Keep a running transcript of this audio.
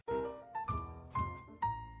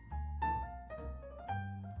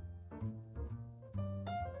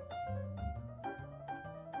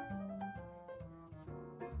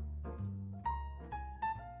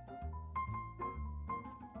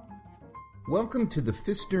Welcome to the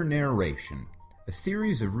Pfister Narration, a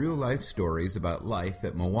series of real-life stories about life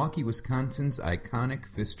at Milwaukee, Wisconsin's iconic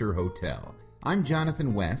Pfister Hotel. I'm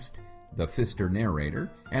Jonathan West, the Pfister narrator,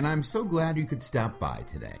 and I'm so glad you could stop by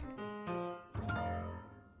today.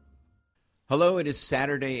 Hello, it is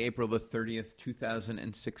Saturday, April the 30th,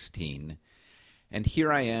 2016, and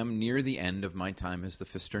here I am near the end of my time as the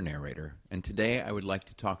Pfister narrator, and today I would like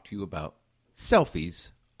to talk to you about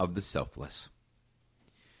Selfies of the Selfless.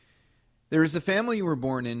 There is the family you were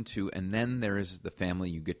born into, and then there is the family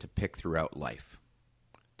you get to pick throughout life.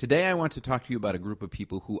 Today I want to talk to you about a group of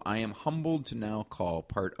people who I am humbled to now call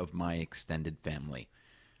part of my extended family,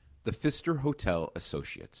 the Pfister Hotel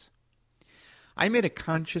Associates. I made a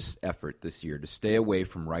conscious effort this year to stay away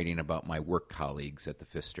from writing about my work colleagues at the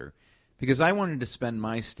Pfister because I wanted to spend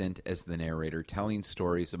my stint as the narrator telling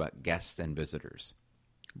stories about guests and visitors.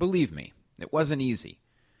 Believe me, it wasn't easy.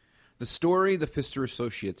 The story the Pfister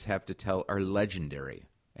Associates have to tell are legendary,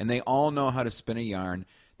 and they all know how to spin a yarn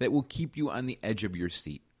that will keep you on the edge of your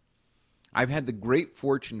seat. I've had the great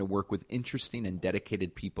fortune to work with interesting and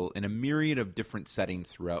dedicated people in a myriad of different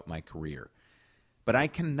settings throughout my career. But I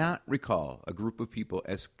cannot recall a group of people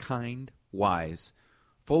as kind, wise,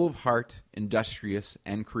 full of heart, industrious,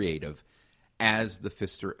 and creative as the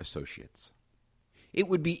Pfister Associates. It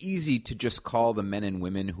would be easy to just call the men and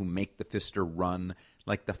women who make the Pfister run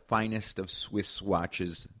like the finest of Swiss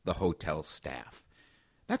watches the hotel staff.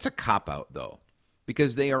 That's a cop-out, though,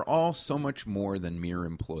 because they are all so much more than mere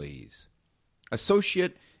employees.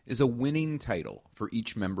 Associate is a winning title for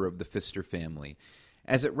each member of the Pfister family,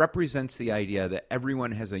 as it represents the idea that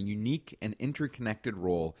everyone has a unique and interconnected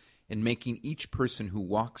role in making each person who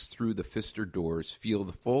walks through the Pfister doors feel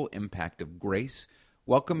the full impact of grace,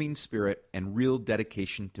 welcoming spirit, and real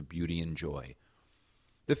dedication to beauty and joy.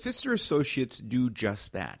 The Pfister Associates do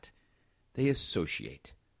just that. They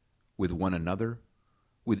associate with one another,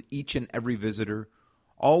 with each and every visitor,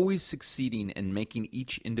 always succeeding in making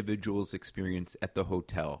each individual's experience at the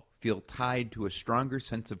hotel feel tied to a stronger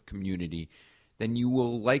sense of community than you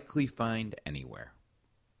will likely find anywhere.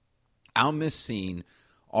 I'll miss seeing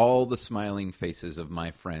all the smiling faces of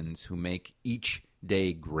my friends who make each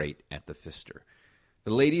day great at the Pfister.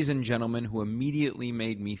 The ladies and gentlemen who immediately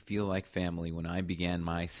made me feel like family when I began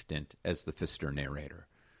my stint as the Pfister narrator.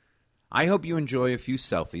 I hope you enjoy a few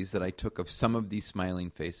selfies that I took of some of these smiling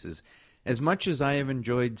faces as much as I have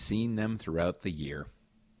enjoyed seeing them throughout the year.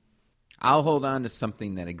 I'll hold on to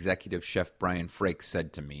something that Executive Chef Brian Frakes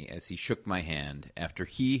said to me as he shook my hand after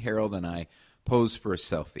he, Harold, and I posed for a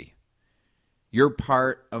selfie. "You're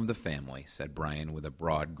part of the family," said Brian with a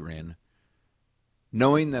broad grin.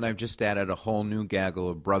 Knowing that I've just added a whole new gaggle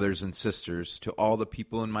of brothers and sisters to all the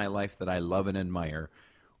people in my life that I love and admire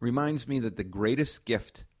reminds me that the greatest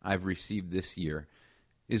gift I've received this year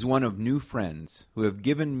is one of new friends who have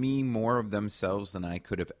given me more of themselves than I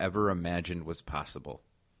could have ever imagined was possible.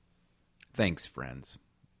 Thanks, friends.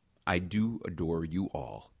 I do adore you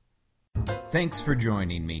all. Thanks for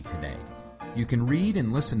joining me today. You can read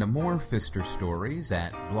and listen to more Pfister stories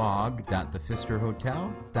at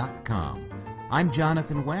blog.thepfisterhotel.com. I'm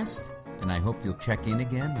Jonathan West, and I hope you'll check in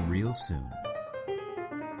again real soon.